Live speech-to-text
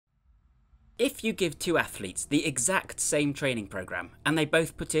If you give two athletes the exact same training program and they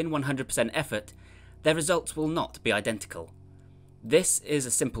both put in 100% effort, their results will not be identical. This is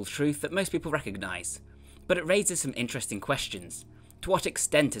a simple truth that most people recognise, but it raises some interesting questions. To what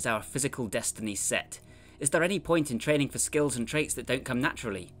extent is our physical destiny set? Is there any point in training for skills and traits that don't come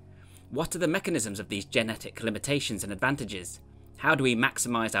naturally? What are the mechanisms of these genetic limitations and advantages? How do we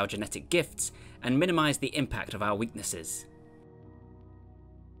maximise our genetic gifts and minimise the impact of our weaknesses?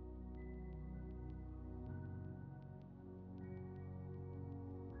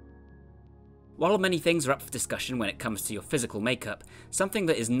 While many things are up for discussion when it comes to your physical makeup, something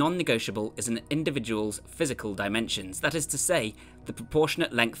that is non-negotiable is an individual's physical dimensions, that is to say, the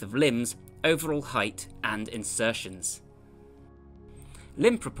proportionate length of limbs, overall height, and insertions.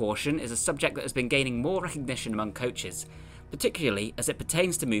 Limb proportion is a subject that has been gaining more recognition among coaches, particularly as it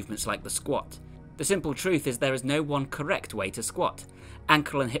pertains to movements like the squat. The simple truth is there is no one correct way to squat.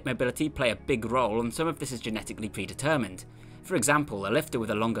 Ankle and hip mobility play a big role, and some of this is genetically predetermined. For example, a lifter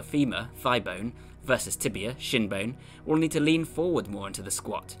with a longer femur, thigh bone, versus tibia, shin bone, will need to lean forward more into the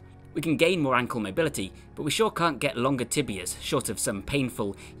squat. We can gain more ankle mobility, but we sure can't get longer tibias, short of some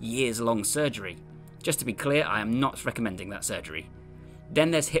painful, years-long surgery. Just to be clear, I am not recommending that surgery.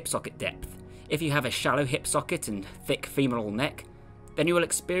 Then there's hip socket depth. If you have a shallow hip socket and thick femoral neck, then you will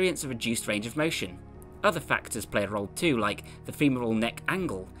experience a reduced range of motion. Other factors play a role too, like the femoral neck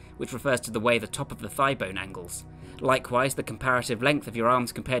angle, which refers to the way the top of the thigh bone angles. Likewise, the comparative length of your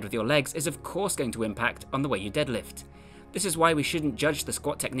arms compared with your legs is of course going to impact on the way you deadlift. This is why we shouldn't judge the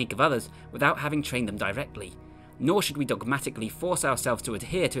squat technique of others without having trained them directly. Nor should we dogmatically force ourselves to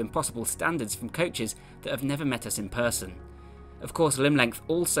adhere to impossible standards from coaches that have never met us in person. Of course, limb length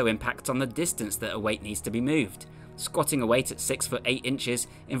also impacts on the distance that a weight needs to be moved. Squatting a weight at 6 foot 8 inches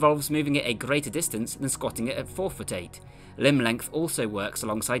involves moving it a greater distance than squatting it at 4 foot 8. Limb length also works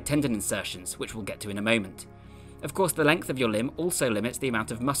alongside tendon insertions, which we'll get to in a moment. Of course, the length of your limb also limits the amount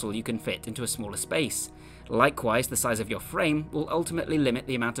of muscle you can fit into a smaller space. Likewise, the size of your frame will ultimately limit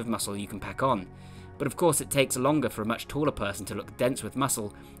the amount of muscle you can pack on. But of course, it takes longer for a much taller person to look dense with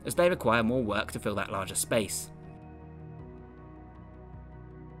muscle, as they require more work to fill that larger space.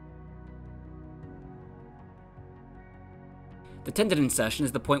 The tendon insertion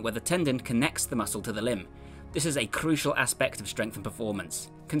is the point where the tendon connects the muscle to the limb. This is a crucial aspect of strength and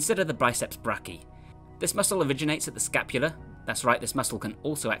performance. Consider the biceps brachii. This muscle originates at the scapula, that's right, this muscle can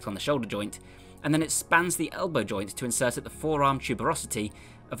also act on the shoulder joint, and then it spans the elbow joint to insert at the forearm tuberosity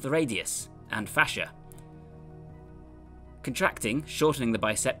of the radius and fascia. Contracting, shortening the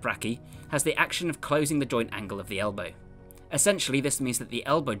bicep brachii, has the action of closing the joint angle of the elbow. Essentially, this means that the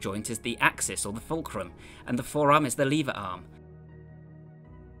elbow joint is the axis or the fulcrum, and the forearm is the lever arm.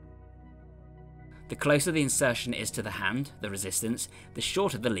 The closer the insertion is to the hand, the resistance, the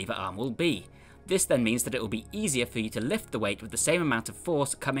shorter the lever arm will be. This then means that it will be easier for you to lift the weight with the same amount of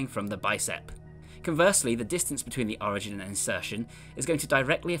force coming from the bicep. Conversely, the distance between the origin and insertion is going to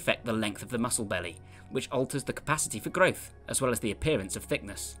directly affect the length of the muscle belly, which alters the capacity for growth, as well as the appearance of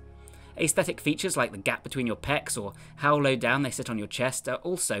thickness. Aesthetic features like the gap between your pecs or how low down they sit on your chest are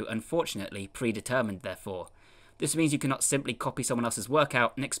also, unfortunately, predetermined therefore. This means you cannot simply copy someone else's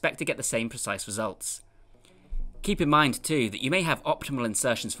workout and expect to get the same precise results. Keep in mind too that you may have optimal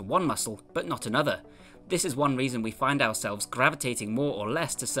insertions for one muscle, but not another. This is one reason we find ourselves gravitating more or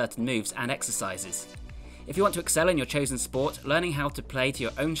less to certain moves and exercises. If you want to excel in your chosen sport, learning how to play to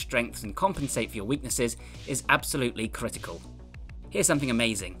your own strengths and compensate for your weaknesses is absolutely critical. Here's something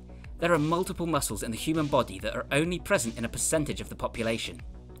amazing. There are multiple muscles in the human body that are only present in a percentage of the population.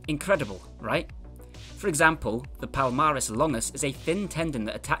 Incredible, right? For example, the palmaris longus is a thin tendon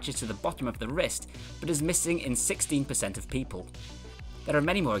that attaches to the bottom of the wrist, but is missing in 16% of people. There are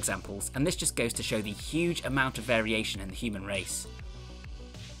many more examples, and this just goes to show the huge amount of variation in the human race.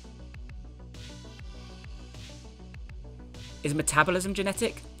 Is metabolism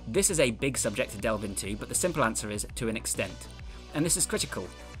genetic? This is a big subject to delve into, but the simple answer is to an extent. And this is critical.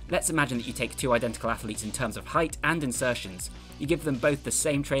 Let's imagine that you take two identical athletes in terms of height and insertions. You give them both the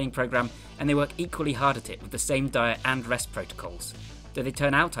same training program and they work equally hard at it with the same diet and rest protocols. Do they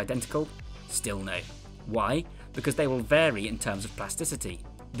turn out identical? Still no. Why? Because they will vary in terms of plasticity.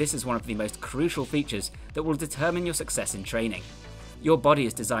 This is one of the most crucial features that will determine your success in training. Your body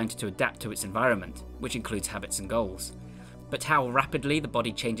is designed to adapt to its environment, which includes habits and goals. But how rapidly the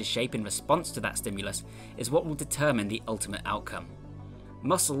body changes shape in response to that stimulus is what will determine the ultimate outcome.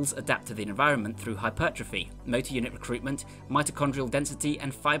 Muscles adapt to the environment through hypertrophy, motor unit recruitment, mitochondrial density,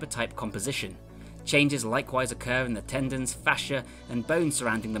 and fibre type composition. Changes likewise occur in the tendons, fascia, and bones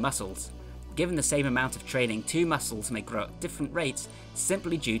surrounding the muscles. Given the same amount of training, two muscles may grow at different rates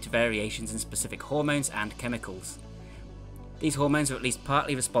simply due to variations in specific hormones and chemicals. These hormones are at least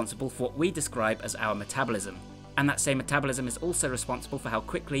partly responsible for what we describe as our metabolism, and that same metabolism is also responsible for how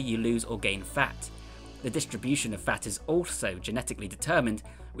quickly you lose or gain fat. The distribution of fat is also genetically determined,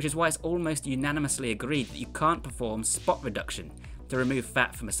 which is why it's almost unanimously agreed that you can't perform spot reduction to remove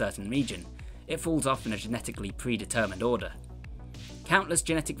fat from a certain region. It falls off in a genetically predetermined order. Countless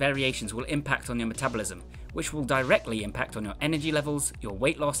genetic variations will impact on your metabolism, which will directly impact on your energy levels, your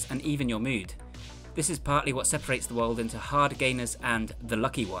weight loss, and even your mood. This is partly what separates the world into hard gainers and the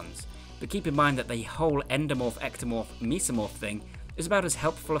lucky ones, but keep in mind that the whole endomorph, ectomorph, mesomorph thing is about as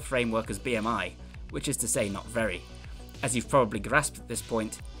helpful a framework as BMI, which is to say not very. As you've probably grasped at this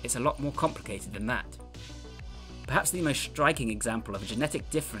point, it's a lot more complicated than that. Perhaps the most striking example of a genetic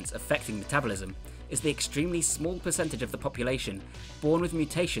difference affecting metabolism is the extremely small percentage of the population born with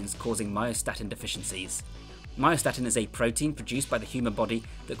mutations causing myostatin deficiencies. Myostatin is a protein produced by the human body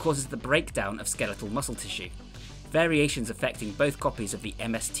that causes the breakdown of skeletal muscle tissue. Variations affecting both copies of the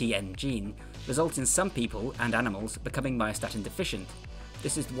MSTN gene result in some people and animals becoming myostatin deficient.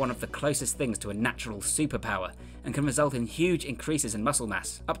 This is one of the closest things to a natural superpower and can result in huge increases in muscle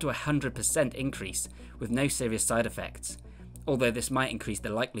mass, up to 100% increase, with no serious side effects, although this might increase the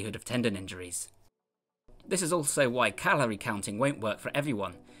likelihood of tendon injuries. This is also why calorie counting won't work for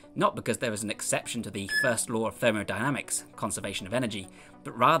everyone, not because there is an exception to the first law of thermodynamics, conservation of energy,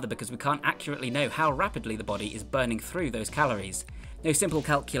 but rather because we can't accurately know how rapidly the body is burning through those calories. No simple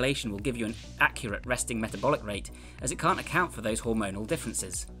calculation will give you an accurate resting metabolic rate, as it can't account for those hormonal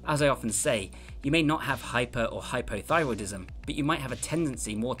differences. As I often say, you may not have hyper or hypothyroidism, but you might have a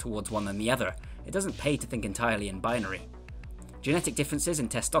tendency more towards one than the other. It doesn't pay to think entirely in binary. Genetic differences in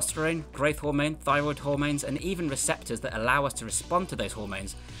testosterone, growth hormone, thyroid hormones, and even receptors that allow us to respond to those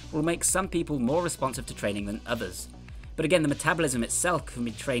hormones will make some people more responsive to training than others. But again, the metabolism itself can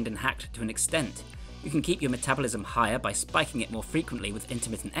be trained and hacked to an extent. You can keep your metabolism higher by spiking it more frequently with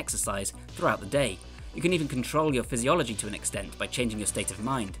intermittent exercise throughout the day. You can even control your physiology to an extent by changing your state of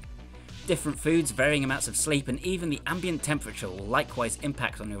mind. Different foods, varying amounts of sleep, and even the ambient temperature will likewise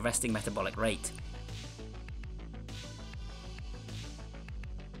impact on your resting metabolic rate.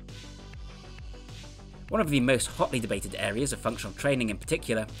 One of the most hotly debated areas of functional training in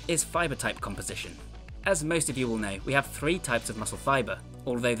particular is fibre type composition. As most of you will know, we have three types of muscle fibre,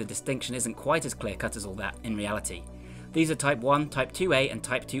 although the distinction isn't quite as clear-cut as all that in reality. These are type 1, type 2A and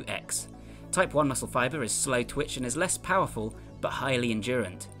type 2X. Type 1 muscle fibre is slow twitch and is less powerful, but highly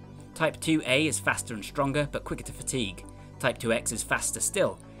endurant. Type 2A is faster and stronger, but quicker to fatigue. Type 2X is faster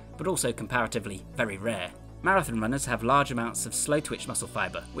still, but also comparatively very rare. Marathon runners have large amounts of slow twitch muscle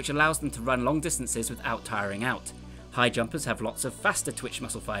fibre, which allows them to run long distances without tiring out. High jumpers have lots of faster twitch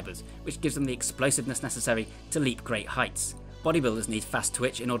muscle fibres, which gives them the explosiveness necessary to leap great heights. Bodybuilders need fast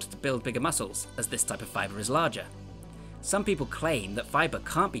twitch in order to build bigger muscles, as this type of fibre is larger. Some people claim that fibre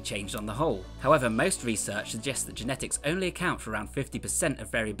can't be changed on the whole. However, most research suggests that genetics only account for around 50% of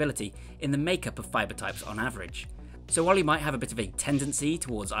variability in the makeup of fibre types on average. So while you might have a bit of a tendency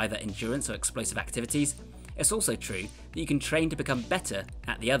towards either endurance or explosive activities, it's also true that you can train to become better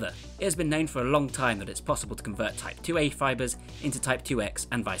at the other. It has been known for a long time that it's possible to convert type 2A fibres into type 2X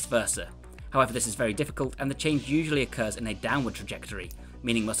and vice versa. However, this is very difficult and the change usually occurs in a downward trajectory,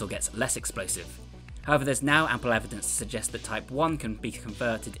 meaning muscle gets less explosive. However, there's now ample evidence to suggest that type 1 can be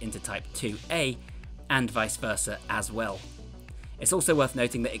converted into type 2A and vice versa as well. It's also worth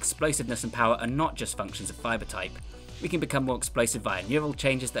noting that explosiveness and power are not just functions of fibre type. We can become more explosive via neural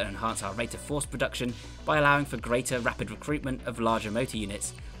changes that enhance our rate of force production by allowing for greater rapid recruitment of larger motor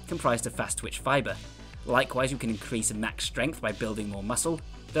units comprised of fast twitch fibre. Likewise, we can increase max strength by building more muscle,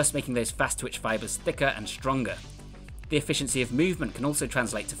 thus making those fast twitch fibres thicker and stronger. The efficiency of movement can also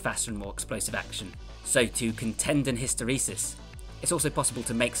translate to faster and more explosive action. So too can tendon hysteresis. It's also possible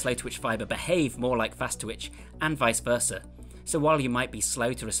to make slow twitch fibre behave more like fast twitch and vice versa. So while you might be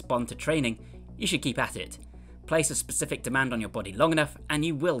slow to respond to training, you should keep at it. Place a specific demand on your body long enough and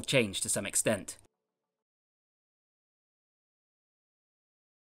you will change to some extent.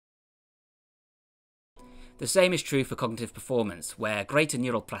 The same is true for cognitive performance, where greater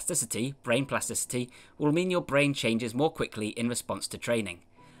neural plasticity, brain plasticity, will mean your brain changes more quickly in response to training.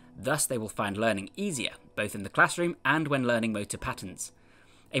 Thus they will find learning easier, both in the classroom and when learning motor patterns.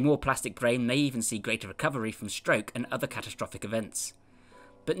 A more plastic brain may even see greater recovery from stroke and other catastrophic events.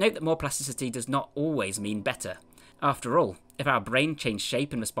 But note that more plasticity does not always mean better. After all, if our brain changed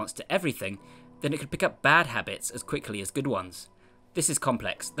shape in response to everything, then it could pick up bad habits as quickly as good ones. This is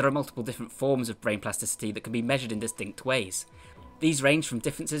complex. There are multiple different forms of brain plasticity that can be measured in distinct ways. These range from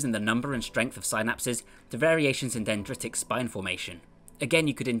differences in the number and strength of synapses to variations in dendritic spine formation. Again,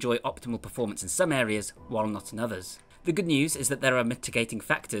 you could enjoy optimal performance in some areas while not in others. The good news is that there are mitigating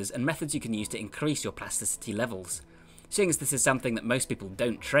factors and methods you can use to increase your plasticity levels. Seeing as this is something that most people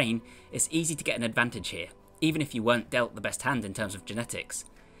don't train, it's easy to get an advantage here, even if you weren't dealt the best hand in terms of genetics.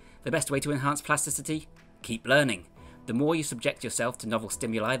 The best way to enhance plasticity? Keep learning. The more you subject yourself to novel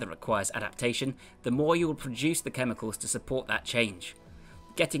stimuli that requires adaptation, the more you will produce the chemicals to support that change.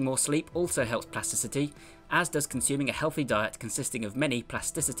 Getting more sleep also helps plasticity, as does consuming a healthy diet consisting of many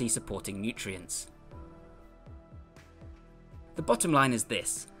plasticity-supporting nutrients. The bottom line is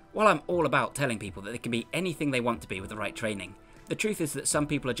this: while I'm all about telling people that they can be anything they want to be with the right training, the truth is that some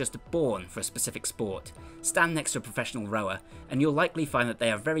people are just born for a specific sport. Stand next to a professional rower and you'll likely find that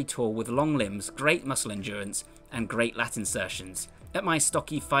they are very tall with long limbs, great muscle endurance and great lat insertions. At my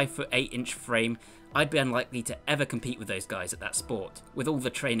stocky 5'8" frame, I'd be unlikely to ever compete with those guys at that sport, with all the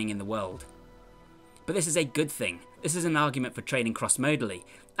training in the world. But this is a good thing. This is an argument for training cross-modally.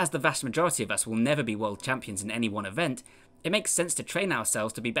 As the vast majority of us will never be world champions in any one event, it makes sense to train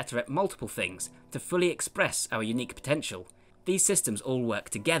ourselves to be better at multiple things, to fully express our unique potential. These systems all work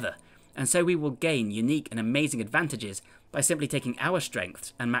together, and so we will gain unique and amazing advantages by simply taking our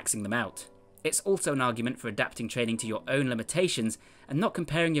strengths and maxing them out. It's also an argument for adapting training to your own limitations and not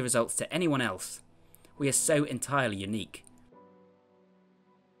comparing your results to anyone else. We are so entirely unique.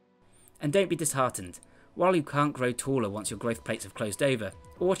 And don't be disheartened. While you can't grow taller once your growth plates have closed over,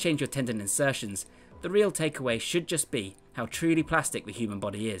 or change your tendon insertions, the real takeaway should just be how truly plastic the human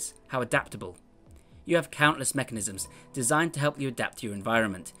body is, how adaptable. You have countless mechanisms designed to help you adapt to your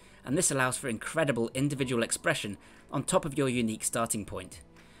environment, and this allows for incredible individual expression on top of your unique starting point.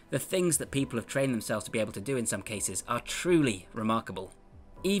 The things that people have trained themselves to be able to do in some cases are truly remarkable.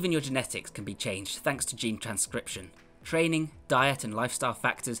 Even your genetics can be changed thanks to gene transcription. Training, diet and lifestyle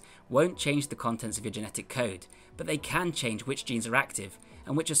factors won't change the contents of your genetic code, but they can change which genes are active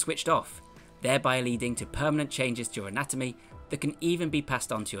and which are switched off, thereby leading to permanent changes to your anatomy that can even be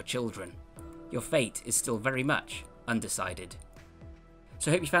passed on to your children. Your fate is still very much undecided.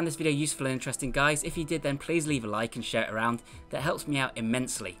 So I hope you found this video useful and interesting, guys. If you did, then please leave a like and share it around. That helps me out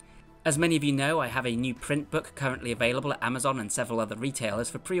immensely. As many of you know, I have a new print book currently available at Amazon and several other retailers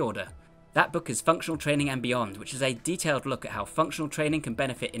for pre-order. That book is Functional Training and Beyond, which is a detailed look at how functional training can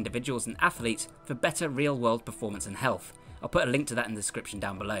benefit individuals and athletes for better real-world performance and health. I'll put a link to that in the description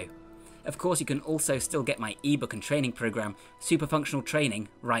down below. Of course, you can also still get my ebook and training program, Super Functional Training,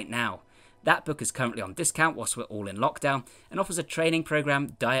 right now. That book is currently on discount whilst we're all in lockdown and offers a training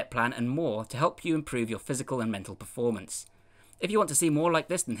program, diet plan and more to help you improve your physical and mental performance. If you want to see more like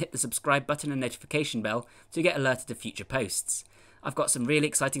this, then hit the subscribe button and notification bell to get alerted of future posts. I've got some really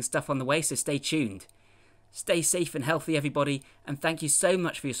exciting stuff on the way, so stay tuned. Stay safe and healthy, everybody, and thank you so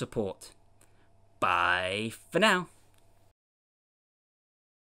much for your support. Bye for now.